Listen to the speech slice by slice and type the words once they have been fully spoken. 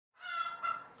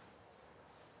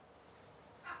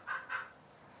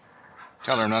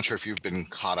Tyler, I'm not sure if you've been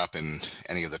caught up in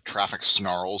any of the traffic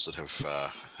snarls that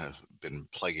have been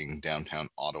plaguing downtown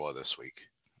Ottawa this week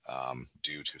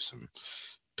due to some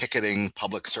picketing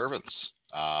public servants.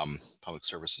 Public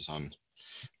services on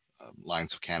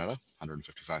Lines of Canada,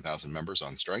 155,000 members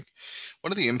on strike.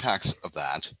 What are the impacts of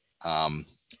that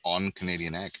on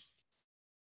Canadian ag?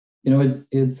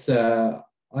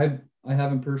 I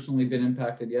haven't personally been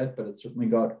impacted yet, but it's certainly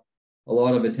got a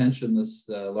lot of attention. This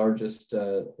largest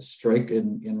strike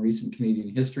in recent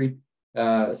Canadian history.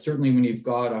 Certainly, when you've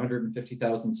got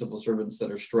 150,000 civil servants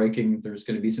that are striking, there's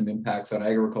going to be some impacts on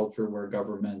agriculture, where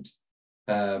government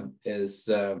is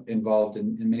involved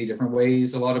in many different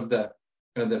ways. A lot of the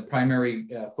primary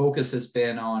focus has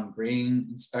been on grain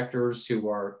inspectors, who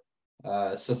are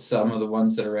some of the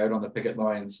ones that are out on the picket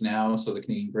lines now. So the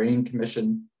Canadian Grain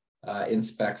Commission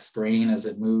inspects grain as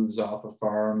it moves off of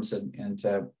farms and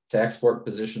to export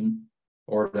position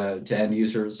or to end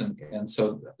users. And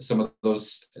so some of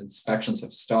those inspections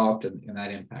have stopped, and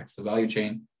that impacts the value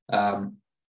chain.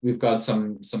 We've got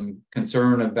some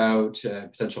concern about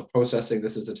potential processing.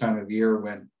 This is a time of year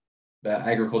when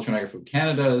Agriculture and Agri-Food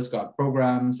Canada has got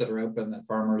programs that are open that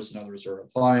farmers and others are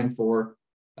applying for.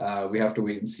 We have to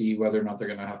wait and see whether or not they're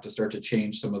going to have to start to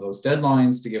change some of those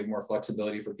deadlines to give more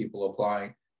flexibility for people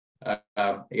applying.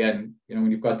 Again,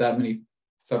 when you've got that many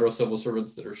federal civil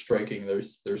servants that are striking,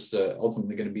 there's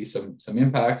ultimately going to be some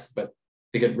impacts, but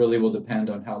I think it really will depend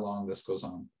on how long this goes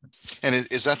on. And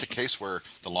is that the case, where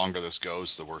the longer this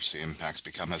goes, the worse the impacts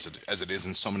become, as it is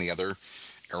in so many other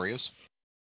areas?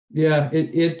 Yeah,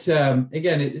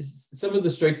 again, it is some of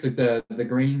the strikes, like the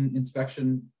grain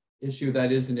inspection issue,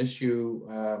 that is an issue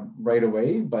right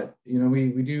away, but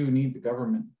we do need the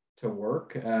government to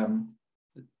work.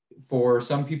 For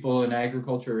some people in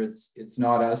agriculture, it's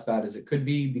not as bad as it could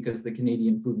be, because the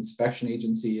Canadian Food Inspection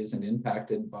Agency isn't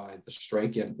impacted by the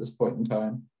strike yet at this point in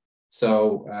time.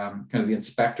 So kind of the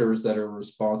inspectors that are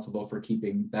responsible for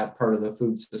keeping that part of the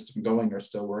food system going are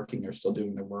still working, are still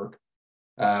doing their work.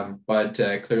 But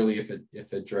clearly,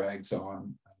 if it drags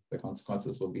on, the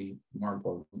consequences will be more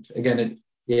important. Again,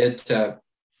 it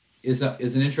is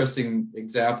an interesting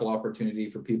example opportunity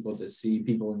for people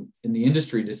in the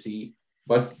industry to see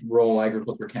what role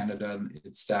Agriculture Canada and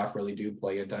its staff really do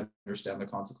play, and to understand the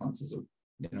consequences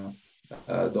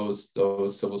of those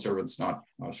civil servants not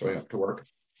showing up to work.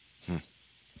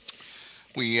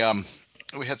 We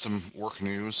had some work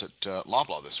news at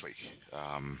Loblaw this week.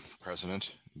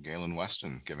 President Galen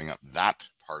Weston giving up that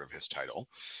part of his title,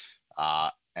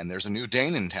 and there's a new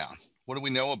Dane in town. What do we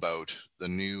know about the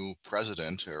new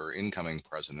president or incoming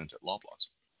president at Loblaws?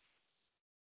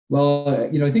 Well,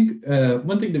 I think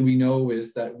one thing that we know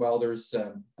is that while there's,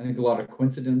 I think, a lot of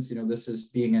coincidence, this is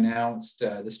being announced,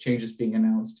 this change is being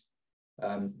announced,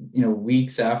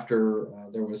 weeks after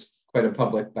there was quite a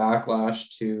public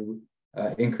backlash to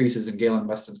increases in Galen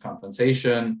Weston's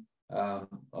compensation, a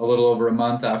little over a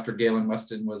month after Galen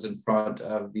Weston was in front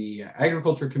of the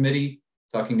Agriculture Committee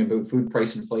talking about food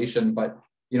price inflation. But,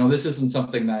 this isn't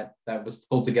something that was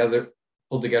pulled together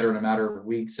in a matter of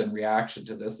weeks in reaction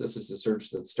to this. This is a search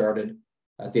that started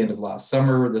at the end of last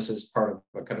summer. This is part of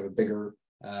a kind of a bigger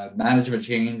management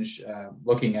change,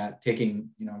 looking at taking,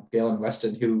 Galen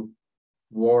Weston, who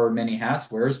wears many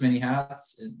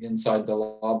hats inside the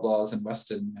Loblaws and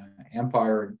Weston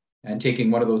empire, and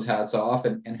taking one of those hats off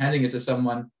and handing it to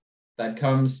someone that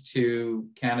comes to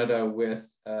Canada with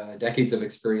decades of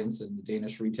experience in the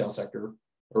Danish retail sector,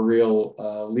 a real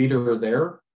leader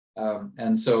there.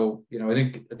 And so,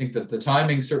 I think that the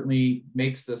timing certainly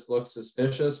makes this look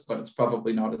suspicious, but it's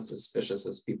probably not as suspicious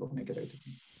as people make it out to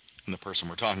be. And the person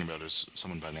we're talking about is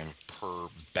someone by the name of Per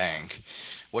Bank.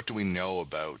 What do we know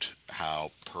about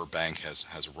how Per Bank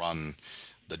has run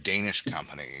the Danish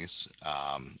companies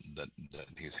that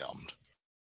he's helmed?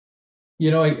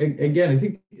 Again, I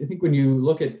think when you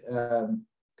look at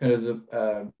kind of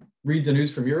the read the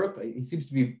news from Europe, he seems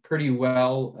to be pretty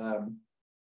well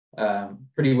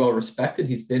respected.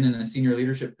 He's been in a senior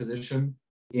leadership position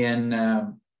in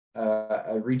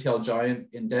a retail giant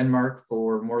in Denmark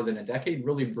for more than a decade.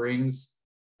 Really brings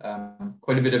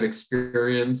quite a bit of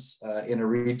experience in a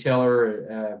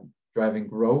retailer driving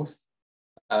growth,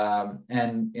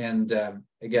 and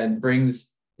again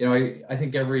brings. I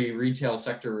think every retail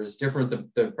sector is different.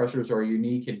 The pressures are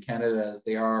unique in Canada as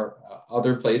they are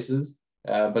other places.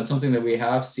 But something that we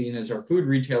have seen is our food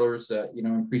retailers,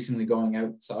 increasingly going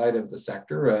outside of the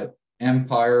sector.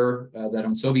 Empire, that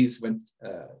owns Sobeys, went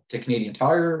to Canadian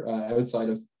Tire outside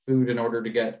of food in order to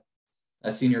get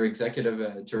a senior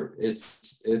executive to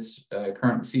its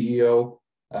current CEO.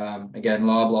 Again,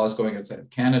 Loblaw is going outside of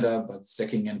Canada, but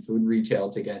sticking in food retail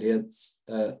to get its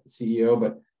CEO.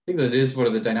 But I think that it is one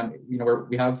of the dynamic,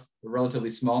 we have a relatively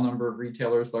small number of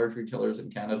retailers, large retailers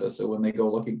in Canada. So when they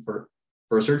go looking for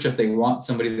a search, if they want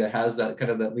somebody that has that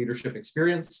kind of that leadership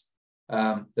experience,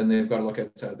 then they've got to look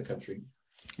outside the country.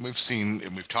 We've seen,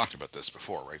 and we've talked about this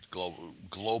before, right?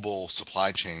 Global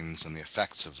supply chains and the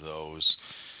effects of those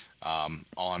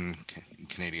on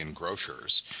Canadian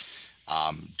grocers.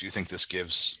 Do you think this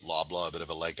gives Loblaw a bit of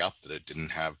a leg up that it didn't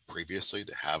have previously,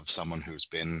 to have someone who's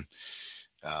been,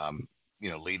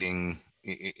 leading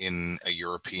in a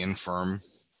European firm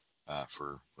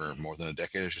for more than a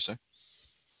decade, as you say?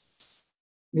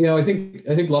 I think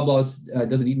Loblaw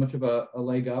doesn't need much of a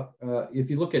leg up. If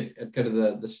you look at kind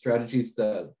of the strategies,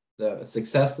 the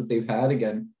success that they've had,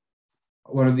 again,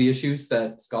 one of the issues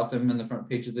that's got them in the front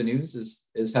page of the news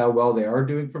is how well they are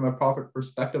doing from a profit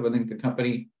perspective. I think the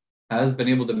company has been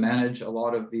able to manage a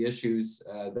lot of the issues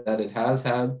that it has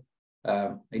had.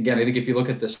 Again, I think if you look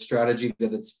at the strategy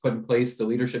that it's put in place, the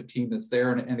leadership team that's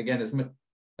there, and again,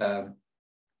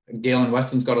 Galen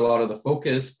Weston's got a lot of the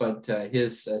focus, but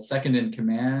his second in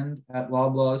command at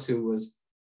Loblaws, who was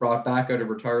brought back out of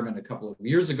retirement a couple of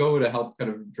years ago to help kind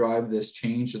of drive this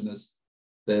change and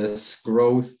this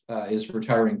growth, is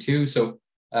retiring too. So,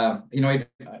 I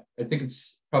think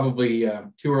it's probably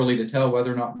too early to tell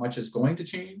whether or not much is going to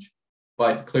change,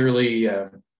 but clearly, I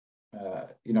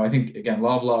think, again,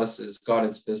 Loblaws has got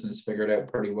its business figured out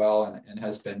pretty well and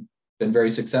has been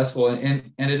very successful.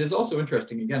 And it is also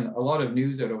interesting, again, a lot of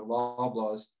news out of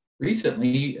Loblaws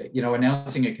recently,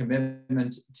 announcing a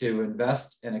commitment to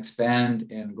invest and expand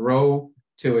and grow,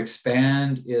 to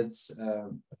expand its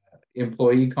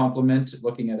employee complement,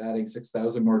 looking at adding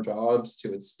 6,000 more jobs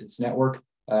to its network.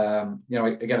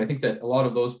 Again, I think that a lot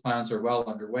of those plans are well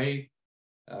underway.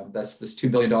 That's this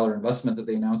 $2 billion investment that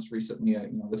they announced recently.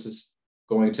 This is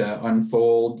going to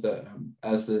unfold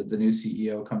as the new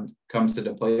CEO comes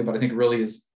into play. But I think it really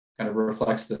is kind of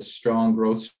reflects the strong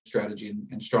growth strategy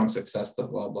and strong success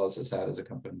that Loblaws has had as a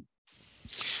company.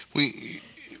 We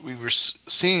were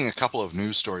seeing a couple of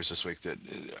news stories this week that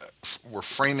were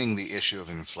framing the issue of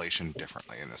inflation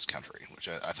differently in this country, which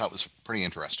I thought was pretty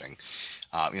interesting.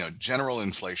 General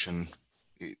inflation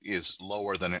is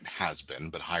lower than it has been,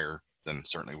 but higher than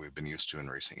certainly we've been used to in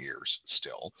recent years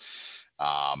still.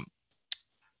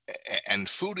 And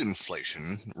food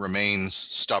inflation remains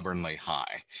stubbornly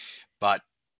high. But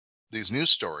these news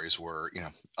stories were,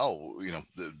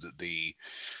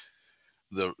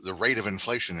 the rate of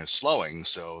inflation is slowing,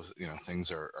 so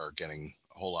things are getting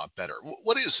a whole lot better.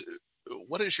 What is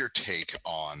your take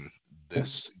on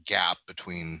this gap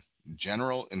between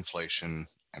general inflation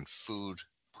and food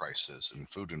prices and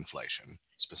food inflation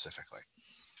specifically?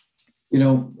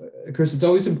 Chris, it's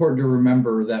always important to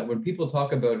remember that when people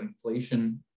talk about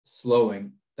inflation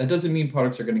slowing, that doesn't mean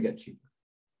products are going to get cheaper,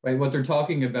 right? What they're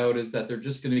talking about is that they're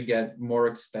just going to get more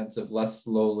expensive less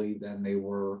slowly than they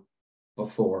were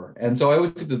before. And so I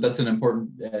always think that that's an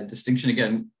important distinction.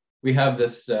 Again, we have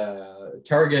this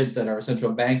target that our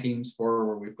central bank aims for,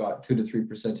 where we've got 2 to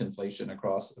 3% inflation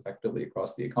effectively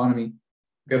across the economy.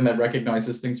 Government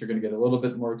recognizes things are going to get a little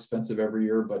bit more expensive every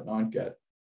year, but not get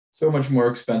so much more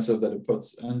expensive that it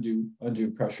puts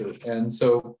undue pressure. And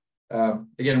so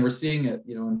again, we're seeing it,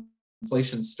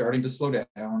 inflation starting to slow down,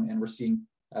 and we're seeing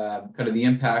kind of the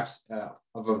impact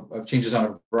of changes on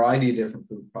a variety of different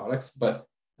food products. But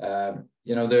there's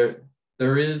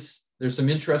some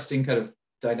interesting kind of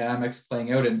dynamics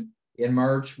playing out. And in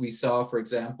March, we saw, for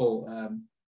example,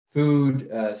 food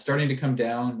starting to come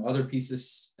down, other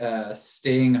pieces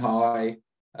staying high,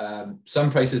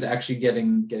 some prices actually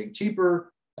getting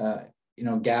cheaper.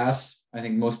 Gas, I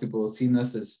think most people have seen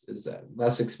this, is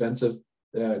less expensive,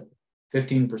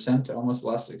 15% almost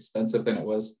less expensive than it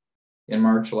was in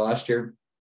March last year.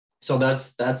 So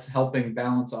that's helping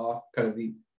balance off kind of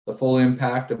the full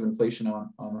impact of inflation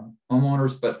on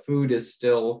homeowners, but food is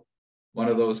still one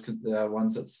of those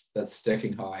ones that's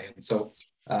sticking high. And so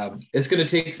it's going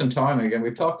to take some time. Again,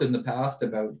 we've talked in the past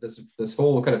about this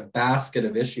whole kind of basket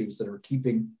of issues that are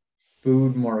keeping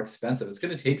food more expensive. It's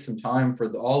going to take some time for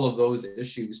all of those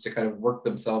issues to kind of work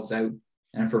themselves out,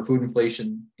 and for food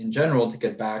inflation in general to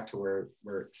get back to where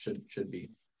it should be.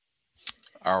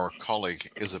 Our colleague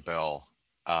Isabelle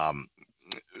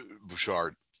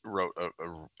Bouchard wrote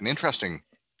an interesting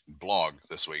blog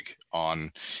this week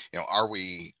on, are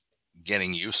we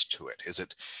getting used to it?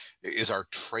 Is our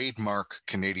trademark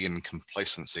Canadian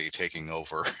complacency taking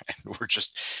over, and we're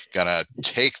just gonna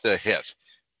take the hit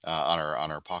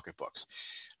on our pocketbooks?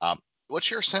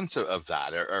 What's your sense of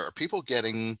that? Are people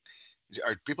getting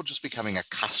are people just becoming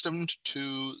accustomed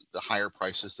to the higher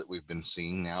prices that we've been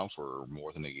seeing now for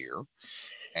more than a year?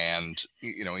 And,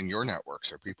 in your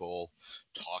networks, are people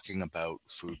talking about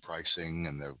food pricing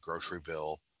and the grocery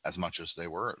bill as much as they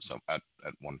were at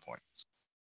one point?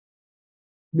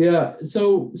 Yeah,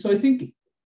 so I think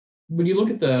when you look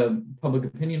at the public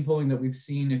opinion polling that we've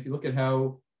seen, if you look at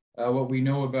how what we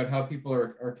know about how people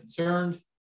are concerned,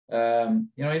 I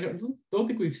don't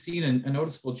think we've seen a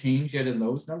noticeable change yet in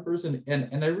those numbers,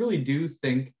 and I really do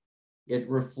think it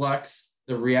reflects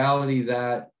the reality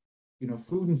that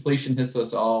food inflation hits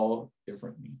us all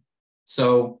differently.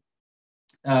 So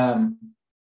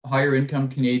higher income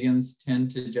Canadians tend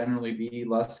to generally be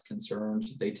less concerned.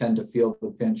 They tend to feel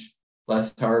the pinch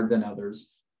less hard than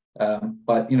others.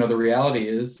 But the reality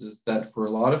is that for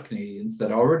a lot of Canadians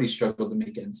that already struggle to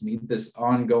make ends meet, this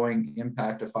ongoing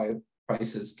impact of high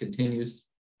prices continues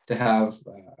to have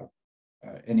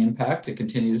an impact. It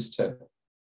continues to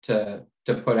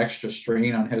put extra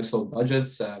strain on household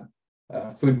budgets.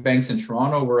 Food banks in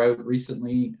Toronto were out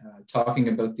recently talking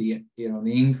about the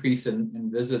increase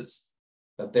in visits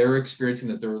that they're experiencing,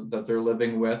 that they're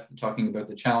living with, talking about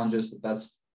the challenges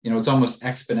that's it's almost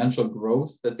exponential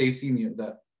growth that they've seen.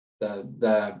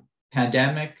 The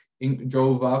pandemic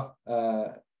drove up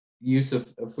use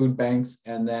of food banks,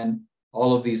 and then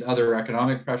all of these other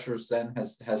economic pressures then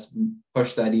has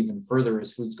pushed that even further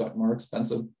as food's got more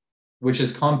expensive, which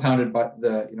is compounded by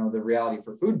the reality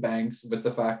for food banks with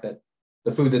the fact that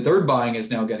the food that they're buying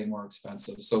is now getting more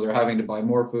expensive. So they're having to buy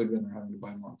more food when they're having to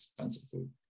buy more expensive food.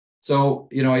 So,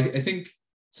 I think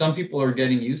some people are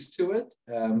getting used to it,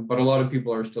 but a lot of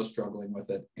people are still struggling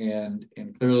with it. And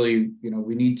clearly,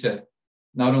 we need to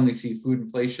not only see food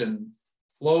inflation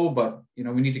flow, but,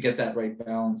 we need to get that right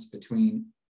balance between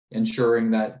ensuring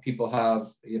that people have,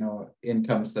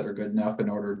 incomes that are good enough in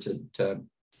order to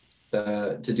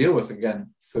deal with, again,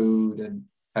 food and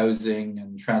housing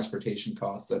and transportation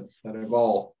costs that have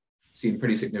all seen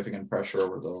pretty significant pressure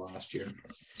over the last year.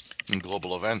 And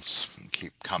global events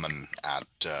keep coming at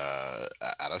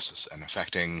us and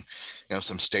affecting,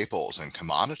 some staples and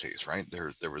commodities. Right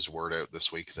there was word out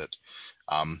this week that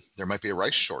there might be a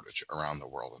rice shortage around the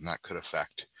world, and that could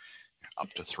affect up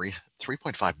to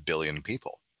 3.5 billion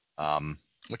people.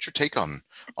 What's your take on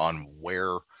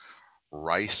where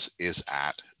rice is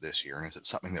at this year, and is it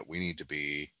something that we need to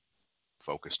be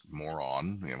focused more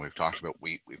on? We've talked about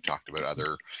wheat, we've talked about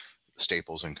other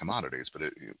staples and commodities, but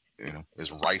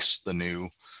is rice the new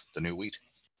wheat?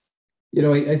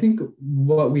 I think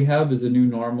what we have is a new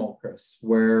normal, Chris,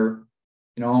 where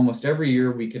almost every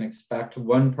year we can expect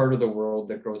one part of the world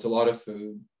that grows a lot of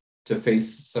food to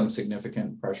face some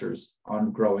significant pressures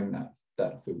on growing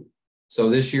that food. So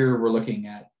this year we're looking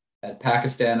at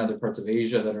Pakistan, other parts of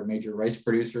Asia that are major rice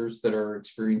producers that are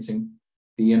experiencing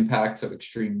the impacts of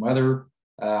extreme weather.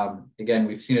 Again,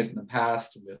 we've seen it in the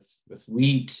past with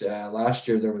wheat. Last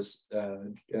year there was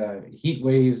heat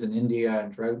waves in India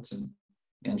and droughts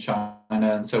in China,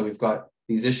 and so we've got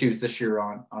these issues this year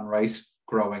on rice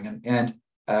growing. And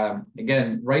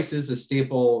again, rice is a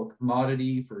staple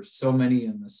commodity for so many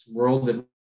in this world that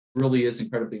really is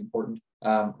incredibly important.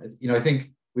 I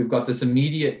think we've got this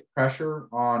immediate pressure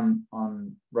on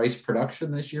rice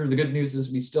production this year. The good news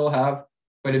is we still have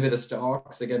quite a bit of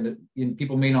stocks. Again,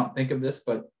 people may not think of this,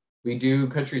 but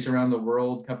countries around the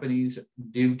world, companies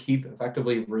do keep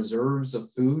effectively reserves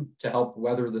of food to help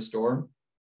weather the storm.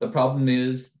 The problem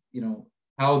is,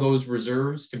 how those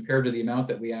reserves compared to the amount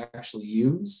that we actually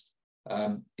use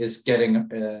is getting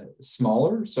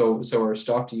smaller. So our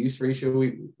stock to use ratio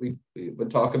we would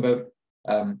talk about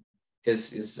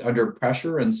is under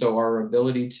pressure, and so our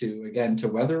ability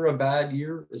to weather a bad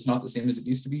year is not the same as it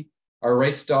used to be. Our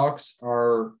rice stocks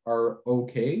are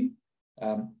okay.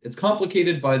 It's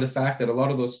complicated by the fact that a lot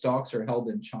of those stocks are held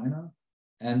in China,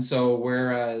 and so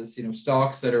whereas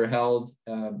stocks that are held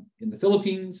in the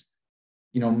Philippines,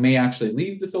 may actually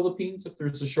leave the Philippines if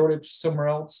there's a shortage somewhere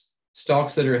else.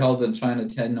 Stocks that are held in China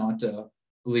tend not to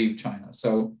leave China.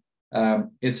 So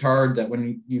it's hard that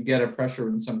when you get a pressure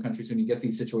in some countries, when you get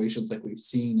these situations like we've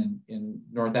seen in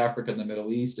North Africa and the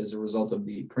Middle East as a result of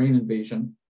the Ukraine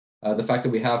invasion, the fact that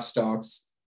we have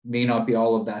stocks may not be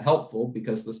all of that helpful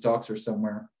because the stocks are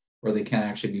somewhere where they can't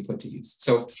actually be put to use.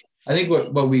 So I think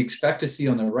what we expect to see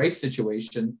on the rice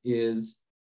situation is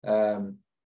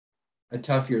a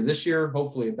tough year this year,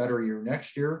 hopefully a better year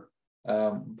next year.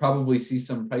 Probably see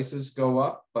some prices go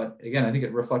up, but again, I think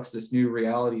it reflects this new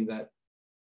reality that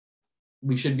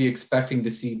we should be expecting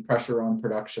to see pressure on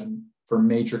production for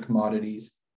major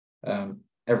commodities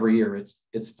every year.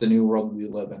 It's the new world we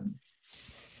live in.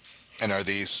 And are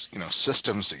these,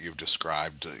 systems that you've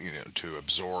described, to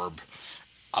absorb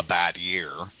a bad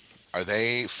year, are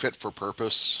they fit for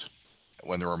purpose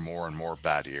when there are more and more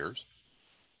bad years?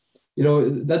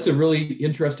 That's a really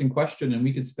interesting question, and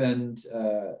we could spend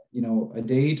a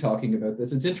day talking about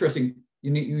this. It's interesting.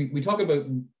 We talk about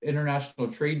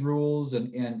international trade rules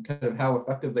and kind of how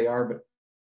effective they are, but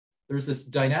there's this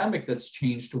dynamic that's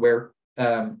changed where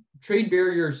trade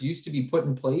barriers used to be put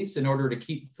in place in order to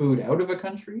keep food out of a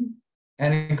country,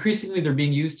 and increasingly they're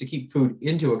being used to keep food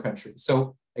into a country.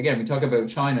 So again, we talk about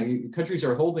China. Countries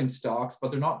are holding stocks, but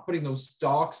they're not putting those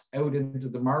stocks out into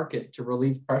the market to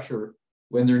relieve pressure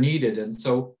when they're needed. And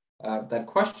so that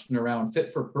question around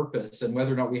fit for purpose and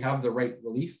whether or not we have the right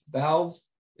relief valves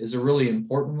is a really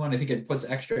important one. I think it puts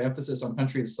extra emphasis on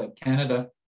countries like Canada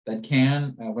that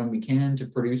can, when we can, to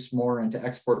produce more and to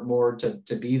export more,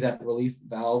 to be that relief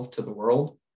valve to the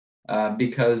world.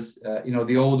 Because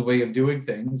the old way of doing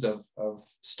things of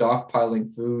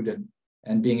stockpiling food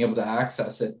and being able to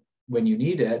access it when you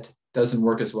need it doesn't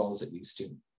work as well as it used to.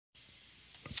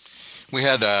 We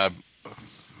had a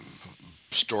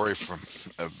story from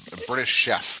a British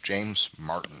chef, James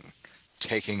Martin,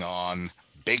 taking on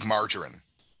big margarine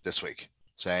this week,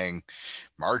 saying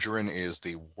margarine is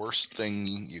the worst thing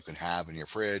you can have in your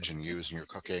fridge and use in your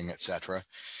cooking, etc.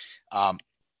 I'm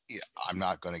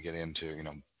not going to get into,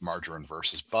 margarine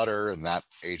versus butter and that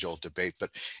age-old debate,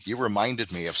 but you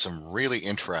reminded me of some really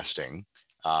interesting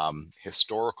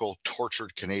historical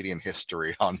tortured Canadian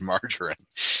history on margarine.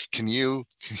 Can you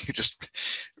just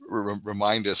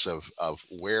remind us of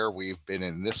where we've been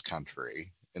in this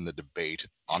country in the debate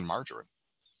on margarine?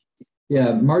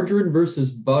 Yeah, margarine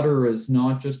versus butter is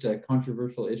not just a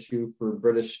controversial issue for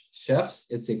British chefs.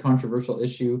 It's a controversial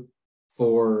issue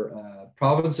for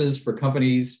provinces, for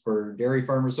companies, for dairy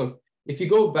farmers. So if you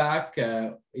go back,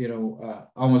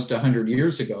 almost 100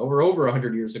 years ago, or over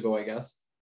 100 years ago, I guess,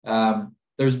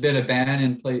 there's been a ban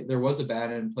in place. There was a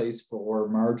ban in place for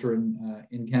margarine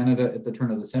in Canada at the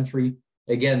turn of the century.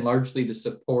 Again, largely to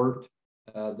support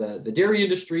the dairy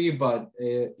industry, but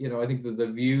I think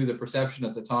the perception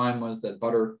at the time was that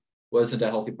butter wasn't a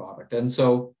healthy product, and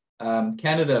so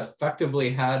Canada effectively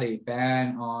had a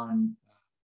ban on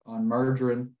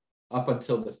margarine up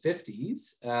until the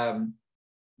 50s.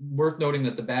 Worth noting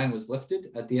that the ban was lifted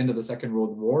at the end of the Second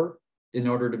World War in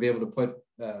order to be able to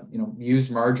use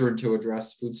margarine to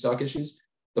address food stock issues.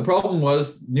 The problem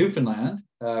was Newfoundland,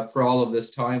 for all of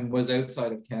this time, was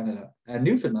outside of Canada, and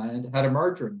Newfoundland had a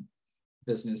margarine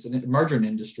business and margarine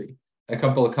industry, a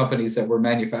couple of companies that were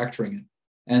manufacturing it.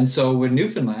 And so when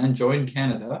Newfoundland joined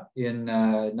Canada in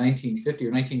 1950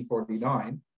 or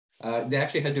 1949, they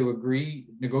actually had to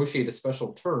negotiate a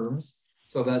special terms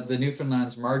so that the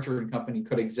Newfoundland's margarine company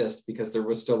could exist, because there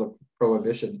was still a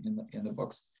prohibition in the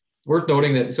books. Worth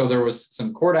noting that, so there was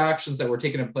some court actions that were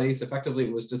taken in place. Effectively,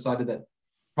 it was decided that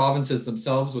provinces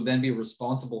themselves would then be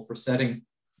responsible for setting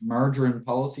margarine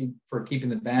policy, for keeping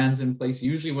the bans in place.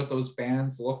 Usually what those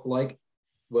bans looked like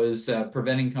was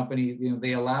preventing companies,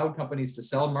 they allowed companies to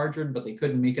sell margarine, but they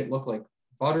couldn't make it look like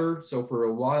butter. So for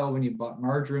a while, when you bought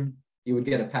margarine, you would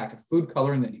get a pack of food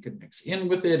coloring that you could mix in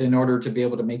with it in order to be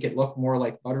able to make it look more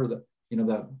like butter. The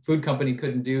food company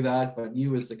couldn't do that, but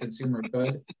you as the consumer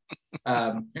could.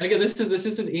 And again, this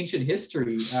is an ancient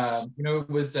history. It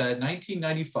was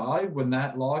 1995 when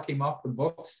that law came off the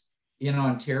books in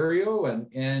Ontario,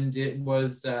 and it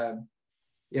was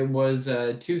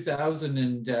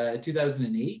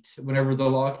 2008 whenever the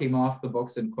law came off the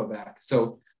books in Quebec.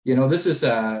 So this is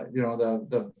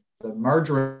the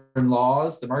margarine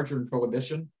laws, the margarine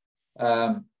prohibition,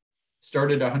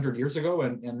 started 100 years ago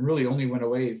and really only went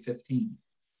away 15.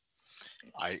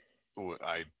 I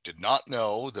did not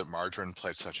know that margarine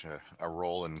played such a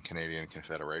role in Canadian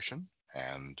Confederation,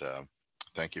 and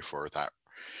thank you for that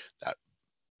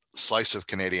slice of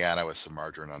Canadiana with some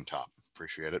margarine on top.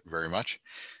 Appreciate it very much.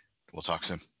 We'll talk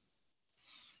soon.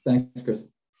 Thanks, Chris.